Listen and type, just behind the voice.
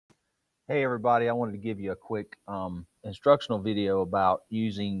Hey everybody, I wanted to give you a quick instructional video about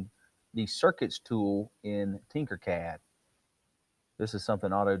using the Circuits tool in Tinkercad. This is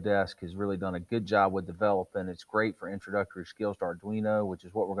something Autodesk has really done a good job with developing. It's great for introductory skills to Arduino, which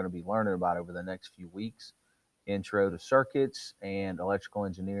is what we're going to be learning about over the next few weeks. Intro to circuits and electrical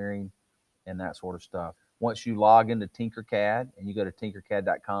engineering and that sort of stuff. Once you log into Tinkercad and you go to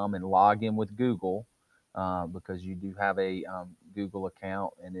tinkercad.com and log in with Google, because you do have a Google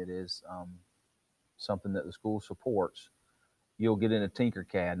account and it is something that the school supports, you'll get into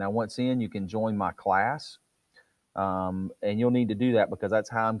Tinkercad. Now, once in, you can join my class, and you'll need to do that because that's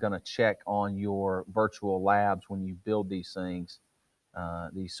how I'm going to check on your virtual labs when you build these things,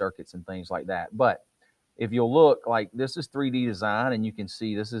 these circuits and things like that. But if you'll look, like this is 3D design, and you can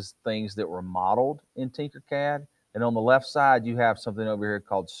see this is things that were modeled in Tinkercad. And on the left side, you have something over here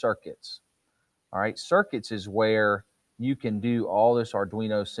called circuits. All right, circuits is where you can do all this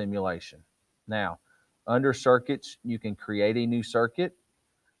Arduino simulation. Now, under circuits, you can create a new circuit,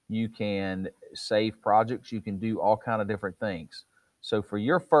 you can save projects, you can do all kind of different things. So for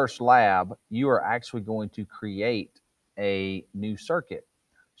your first lab, you are actually going to create a new circuit.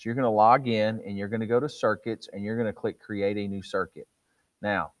 So you're going to log in and you're going to go to circuits and you're going to click create a new circuit.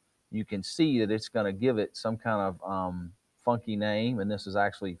 Now, you can see that it's going to give it some kind of funky name, and this is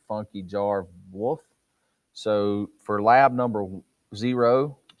actually Funky Jar Wolf. So for lab number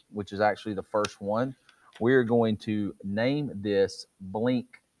 0, which is actually the first one, we're going to name this Blink.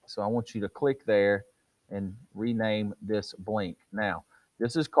 So I want you to click there and rename this Blink. Now,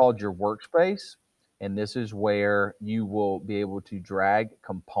 this is called your workspace, and this is where you will be able to drag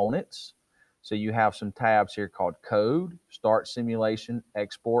components. So you have some tabs here called Code, Start Simulation,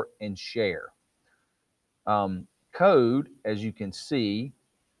 Export, and Share. Code, as you can see,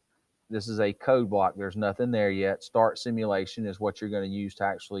 this is a code block. There's nothing there yet. Start Simulation is what you're going to use to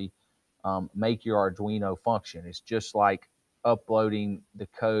actually make your Arduino function. It's just like uploading the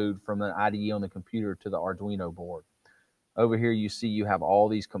code from an IDE on the computer to the Arduino board. Over here you see you have all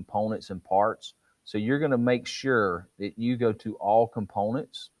these components and parts. So you're going to make sure that you go to all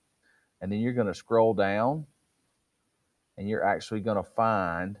components, and then you're going to scroll down and you're actually going to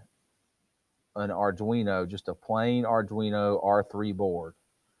find an Arduino, just a plain Arduino R3 board.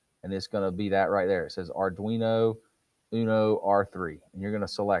 And it's going to be that right there. It says Arduino Uno R3, and you're going to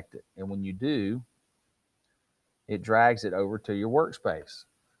select it. And when you do, it drags it over to your workspace.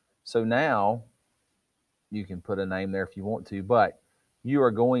 So now you can put a name there if you want to, but you are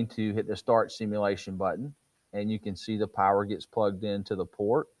going to hit the Start Simulation button, and you can see the power gets plugged into the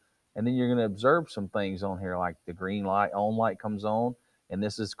port. And then you're going to observe some things on here, like the green light, on light comes on, and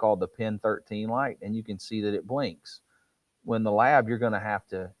this is called the pin 13 light, and you can see that it blinks. When the lab, you're going to have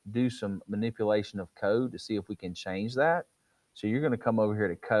to do some manipulation of code to see if we can change that. So you're going to come over here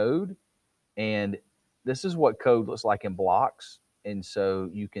to code, and this is what code looks like in blocks. And so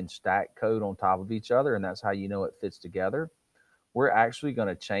you can stack code on top of each other, and that's how you know it fits together. We're actually going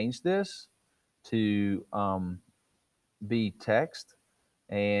to change this to be text,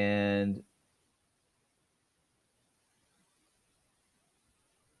 and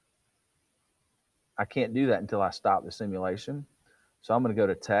I can't do that until I stop the simulation. So I'm going to go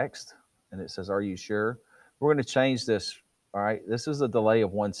to text, and it says, are you sure? We're going to change this. All right, this is a delay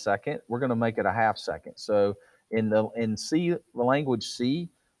of 1 second. We're going to make it a half second. So in C, the language C,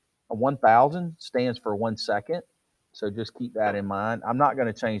 1000 stands for 1 second. So just keep that in mind. I'm not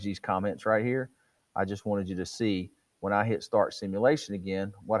going to change these comments right here. I just wanted you to see when I hit start simulation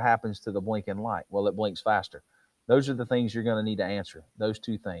again, what happens to the blinking light? Well, it blinks faster. Those are the things you're going to need to answer. Those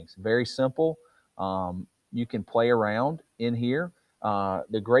two things. Very simple. You can play around in here.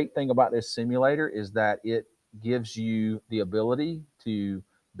 The great thing about this simulator is that it gives you the ability to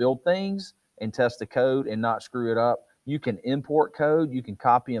build things and test the code and not screw it up. You can import code. You can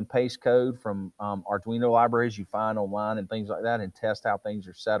copy and paste code from Arduino libraries you find online and things like that, and test how things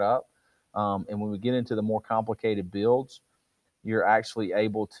are set up. And when we get into the more complicated builds, you're actually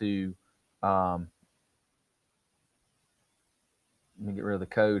able to, let me get rid of the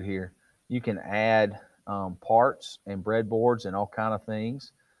code here. You can add parts and breadboards and all kind of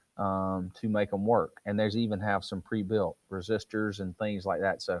things to make them work. And there's even have some pre-built resistors and things like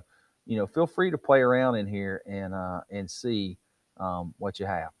that. So, you know, feel free to play around in here and see what you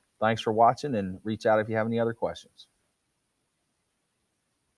have. Thanks for watching, and reach out if you have any other questions.